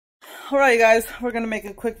Alright guys, we're gonna make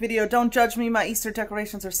a quick video. Don't judge me, my Easter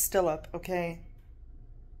decorations are still up, okay?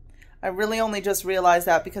 I really only just realized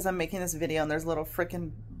that because I'm making this video and there's little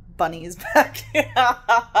freaking bunnies back here.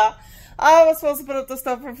 I was supposed to put up the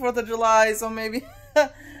stuff for 4th of July, so maybe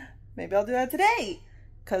maybe I'll do that today.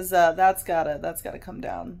 Cause that's gotta come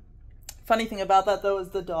down. Funny thing about that though is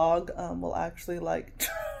the dog will actually like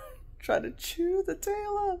try to chew the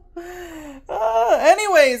tail up.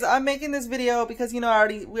 Anyways, I'm making this video because, you know,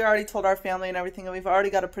 we already told our family and everything, and we've already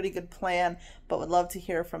got a pretty good plan, but would love to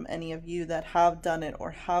hear from any of you that have done it or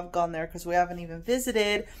have gone there, because we haven't even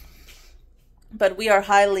visited, but we are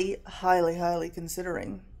highly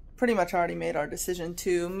considering, pretty much already made our decision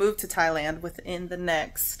to move to Thailand within the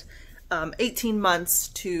next 18 months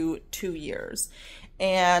to 2 years.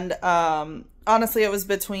 And honestly, it was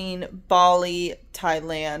between Bali,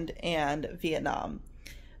 Thailand, and Vietnam.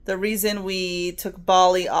 The reason we took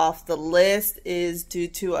Bali off the list is due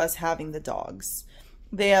to us having the dogs.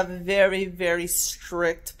 They have very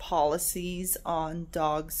strict policies on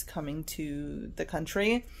dogs coming to the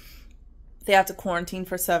country. They have to quarantine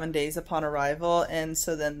for 7 days upon arrival, and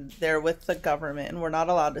so then they're with the government, and we're not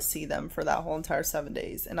allowed to see them for that whole entire 7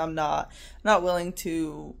 days. And I'm not willing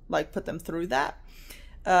to like put them through that.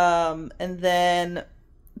 And then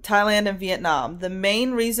Thailand and Vietnam. The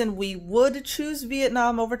main reason we would choose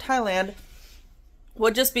Vietnam over Thailand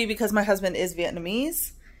would just be because my husband is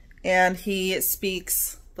Vietnamese and he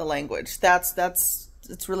speaks the language. That's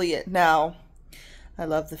really it. Now, I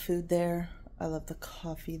love the food there. I love the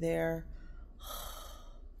coffee there.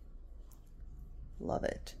 Love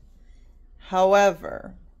it.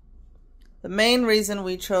 However, the main reason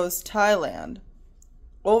we chose Thailand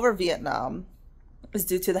over Vietnam is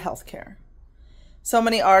due to the healthcare. So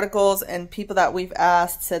many articles and people that we've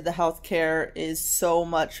asked said the healthcare is so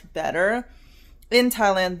much better in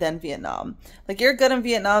Thailand than Vietnam. Like, you're good in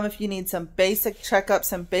Vietnam if you need some basic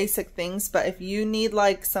checkups and basic things, but if you need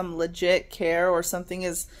like some legit care or something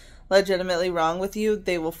is legitimately wrong with you,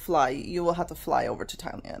 they will fly you. You will have to fly over to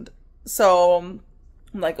Thailand. So I'm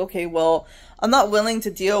like, okay, well, I'm not willing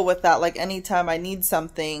to deal with that. Like, anytime I need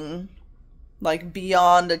something like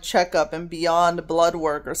beyond a checkup and beyond blood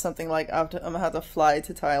work or something, like I'm gonna have to fly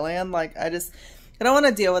to Thailand. Like, I don't want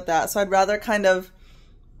to deal with that. So I'd rather kind of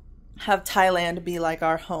have Thailand be like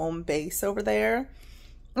our home base over there.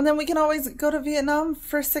 And then we can always go to Vietnam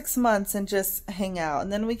for 6 months and just hang out.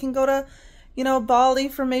 And then we can go to, you know, Bali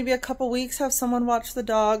for maybe a couple weeks, have someone watch the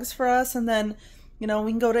dogs for us. And then, you know,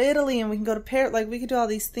 we can go to Italy and we can go to Paris. Like, we could do all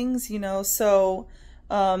these things, you know. So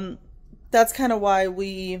that's kind of why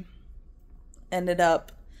we ended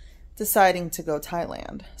up deciding to go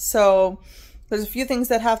Thailand. So there's a few things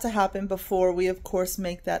that have to happen before we, of course,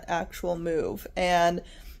 make that actual move. And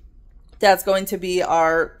that's going to be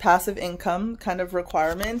our passive income kind of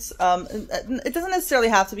requirements. It doesn't necessarily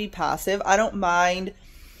have to be passive. I don't mind,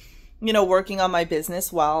 you know, working on my business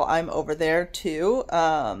while I'm over there too.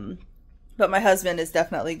 But my husband is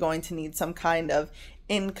definitely going to need some kind of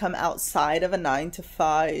income outside of a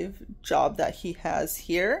 9-to-5 job that he has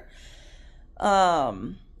here.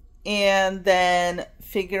 And then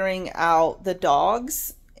figuring out the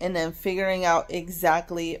dogs, and then figuring out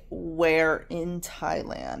exactly where in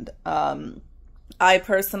Thailand. I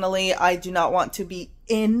personally, I do not want to be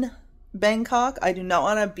in Bangkok. I do not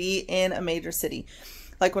want to be in a major city.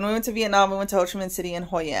 Like, when we went to Vietnam, we went to Ho Chi Minh City and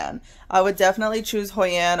Hoi An. I would definitely choose Hoi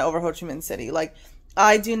An over Ho Chi Minh City. Like,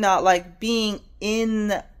 I do not like being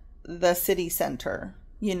in the city center,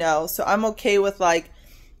 you know? So I'm okay with like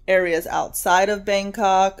areas outside of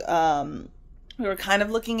Bangkok. We were kind of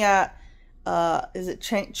looking at, is it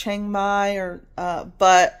Chiang Mai or,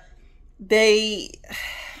 but it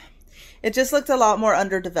just looked a lot more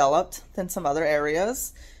underdeveloped than some other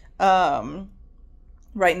areas.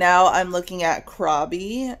 Right now I'm looking at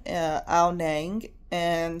Krabi, Ao Nang.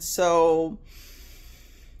 And so,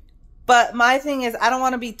 but my thing is, I don't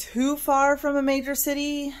want to be too far from a major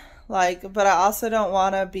city. Like, but I also don't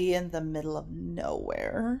want to be in the middle of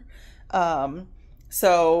nowhere.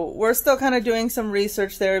 So we're still kind of doing some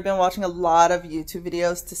research there. We've been watching a lot of YouTube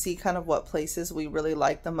videos to see kind of what places we really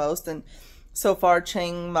like the most. And so far,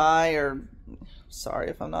 Chiang Mai, or sorry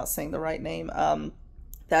if I'm not saying the right name,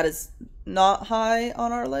 that is not high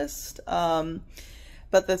on our list.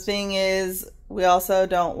 But the thing is, we also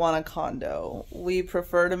don't want a condo. We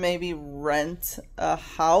prefer to maybe rent a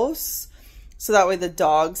house, so that way the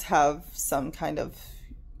dogs have some kind of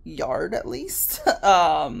yard at least.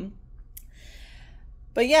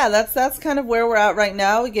 But yeah, that's kind of where we're at right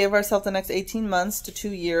now. We gave ourselves the next 18 months to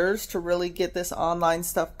 2 years to really get this online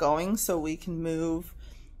stuff going so we can move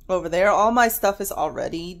over there. All my stuff is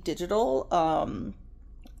already digital.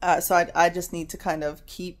 So I just need to kind of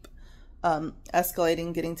keep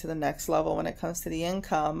escalating, getting to the next level when it comes to the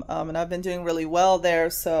income. And I've been doing really well there.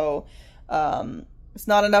 So it's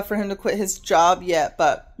not enough for him to quit his job yet,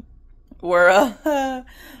 but we're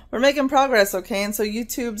making progress, okay? And so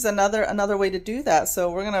YouTube's another way to do that.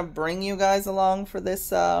 So we're gonna bring you guys along for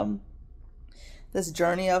this this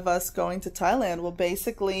journey of us going to Thailand. We'll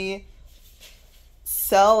basically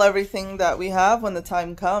sell everything that we have when the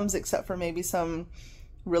time comes, except for maybe some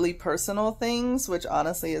really personal things, which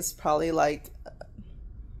honestly is probably like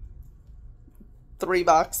 3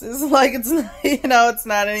 boxes. Like, it's not, you know, it's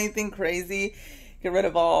not anything crazy. Get rid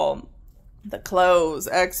of all the clothes,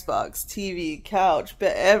 Xbox, TV, couch,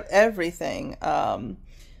 but everything.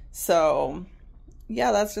 So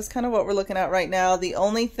yeah, that's just kind of what we're looking at right now. The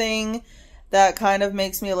only thing that kind of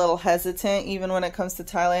makes me a little hesitant, even when it comes to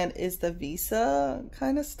Thailand, is the visa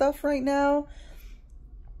kind of stuff right now.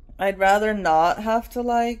 I'd rather not have to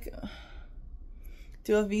like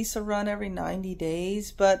do a visa run every 90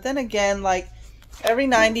 days. But then again, like every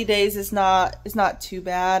 90 days is not too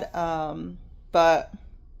bad. But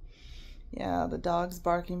yeah, the dog's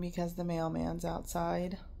barking because the mailman's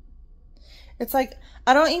outside. It's like,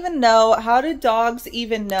 I don't even know. How do dogs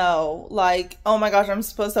even know? Like, oh my gosh, I'm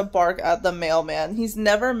supposed to bark at the mailman. He's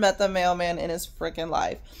never met the mailman in his freaking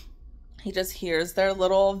life. He just hears their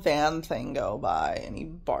little van thing go by and he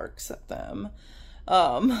barks at them.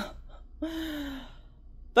 But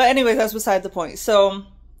anyway, that's beside the point. So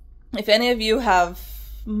if any of you have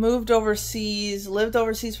moved overseas, lived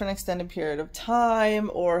overseas for an extended period of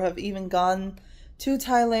time, or have even gone to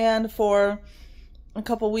Thailand for a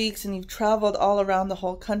couple weeks and you've traveled all around the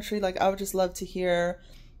whole country, like I would just love to hear,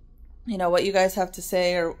 you know, what you guys have to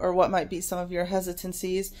say, or what might be some of your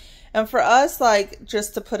hesitancies. And for us, like,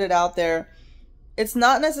 just to put it out there, it's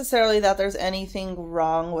not necessarily that there's anything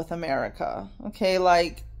wrong with America, okay?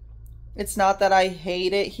 Like, it's not that I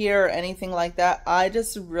hate it here or anything like that. I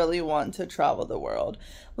just really want to travel the world.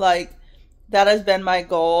 Like, that has been my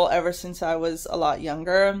goal ever since I was a lot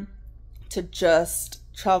younger, to just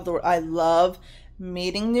travel the world. I love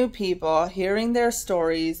meeting new people, hearing their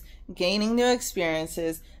stories, gaining new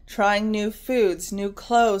experiences, trying new foods, new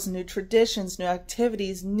clothes, new traditions, new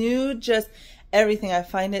activities, new just everything. I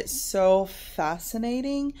find it so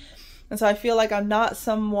fascinating. And so I feel like I'm not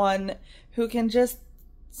someone who can just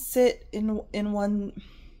sit in one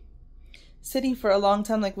city for a long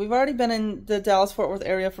time. Like, we've already been in the Dallas-Fort Worth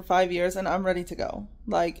area for 5 years and I'm ready to go.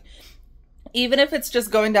 Like, even if it's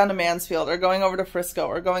just going down to Mansfield or going over to Frisco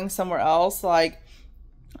or going somewhere else, like,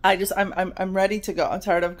 I'm ready to go. I'm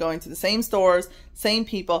tired of going to the same stores, same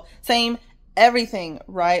people, same everything,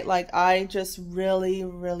 right? Like, I just really,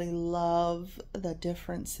 really love the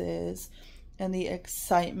differences and the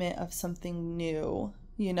excitement of something new,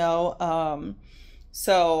 you know?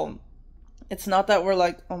 So it's not that we're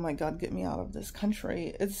like, oh my God, get me out of this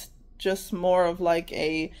country. It's just more of like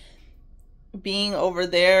being over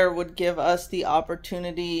there would give us the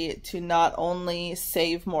opportunity to not only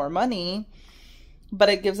save more money, but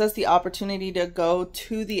it gives us the opportunity to go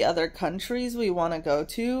to the other countries we want to go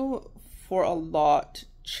to for a lot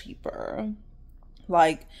cheaper.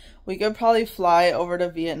 Like, we could probably fly over to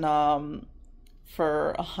Vietnam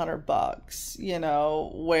for $100, you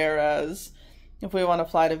know, whereas if we want to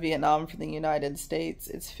fly to Vietnam from the United States,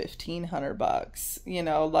 it's $1,500, you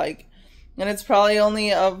know, like, and it's probably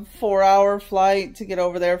only a 4-hour flight to get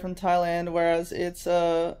over there from Thailand, whereas it's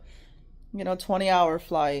a, you know, 20-hour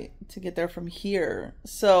flight to get there from here.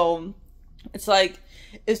 So it's like,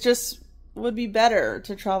 it's just would be better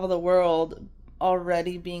to travel the world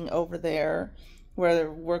already being over there, where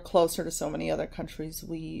we're closer to so many other countries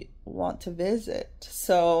we want to visit.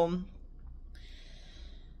 So,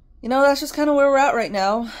 you know, that's just kind of where we're at right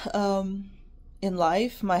now in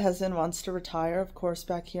life. My husband wants to retire, of course,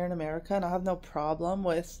 back here in America, and I have no problem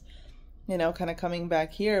with, you know, kind of coming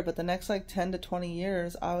back here. But the next like 10 to 20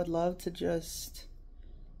 years, I would love to just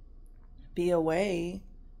be away,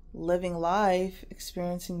 living life,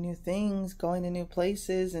 experiencing new things, going to new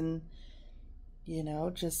places, and, you know,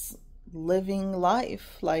 just living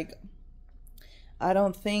life. Like, I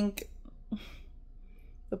don't think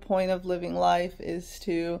the point of living life is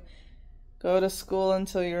to go to school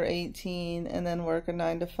until you're 18 and then work a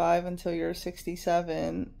 9 to 5 until you're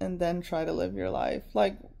 67 and then try to live your life.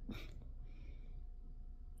 Like,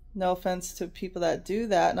 no offense to people that do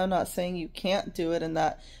that, and I'm not saying you can't do it, and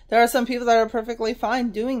that there are some people that are perfectly fine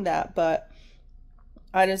doing that, but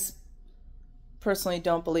I just personally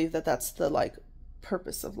don't believe that that's the like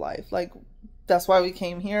purpose of life. Like, that's why we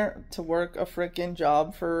came here, to work a freaking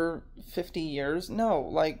job for 50 years. No,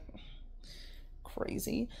 like,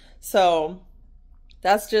 crazy. So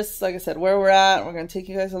that's just, like I said, where we're at. We're going to take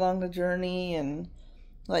you guys along the journey and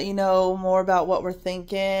let you know more about what we're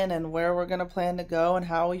thinking and where we're going to plan to go and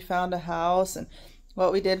how we found a house and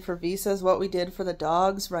what we did for visas, what we did for the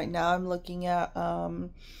dogs. Right now I'm looking at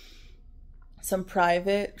some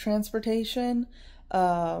private transportation,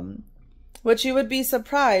 which you would be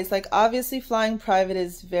surprised. Like, obviously flying private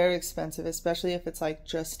is very expensive, especially if it's like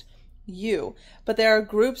just you. But there are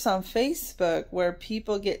groups on Facebook where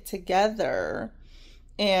people get together,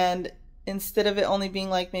 and instead of it only being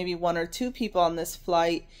like maybe 1 or 2 people on this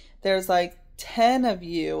flight, there's like 10 of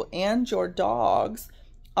you and your dogs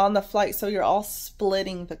on the flight. So you're all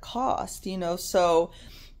splitting the cost, you know. So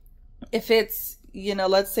if it's, you know,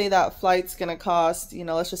 let's say that flight's going to cost, you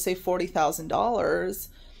know, let's just say $40,000,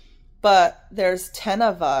 but there's 10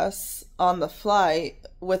 of us on the flight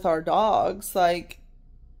with our dogs, like,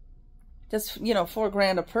 just, you know,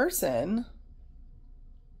 $4,000 a person.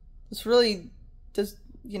 It's really just,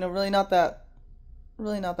 you know, really not that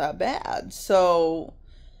bad. So,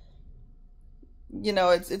 you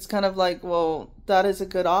know, it's kind of like, well, that is a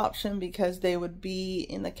good option because they would be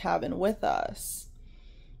in the cabin with us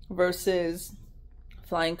versus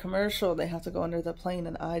flying commercial. They have to go under the plane.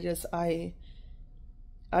 And I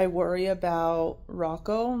worry about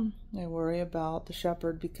Rocco. I worry about the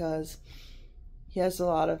shepherd because he has a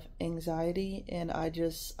lot of anxiety, and I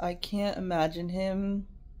can't imagine him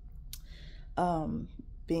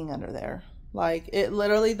being under there. Like, it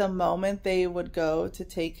literally, the moment they would go to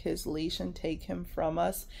take his leash and take him from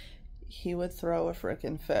us, he would throw a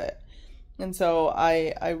freaking fit. And so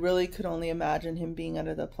I really could only imagine him being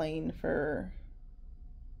under the plane for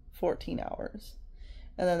 14 hours.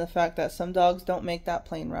 And then the fact that some dogs don't make that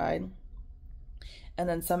plane ride. And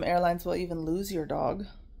then some airlines will even lose your dog.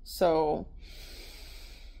 So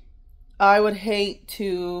I would hate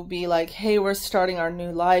to be like, hey, we're starting our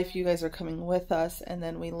new life, you guys are coming with us, and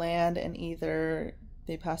then we land and either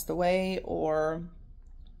they passed away or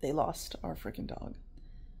they lost our freaking dog.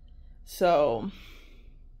 So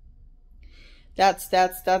that's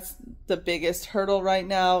the biggest hurdle right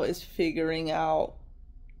now, is figuring out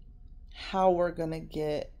how we're gonna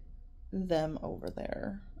get them over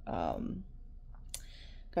there.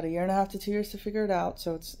 Got 1.5 years to 2 years to figure it out,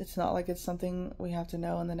 so it's not like it's something we have to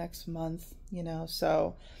know in the next month, you know.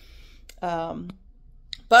 So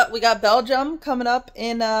but we got Belgium coming up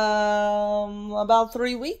in about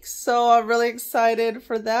 3 weeks, so I'm really excited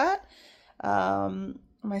for that.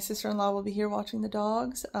 My sister-in-law will be here watching the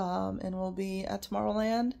dogs, and we'll be at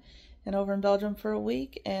Tomorrowland and over in Belgium for a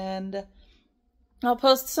week, and I'll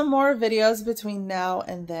post some more videos between now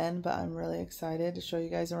and then, but I'm really excited to show you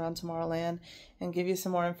guys around Tomorrowland and give you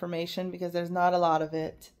some more information because there's not a lot of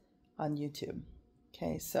it on YouTube.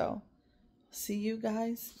 Okay, so see you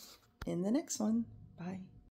guys in the next one. Bye.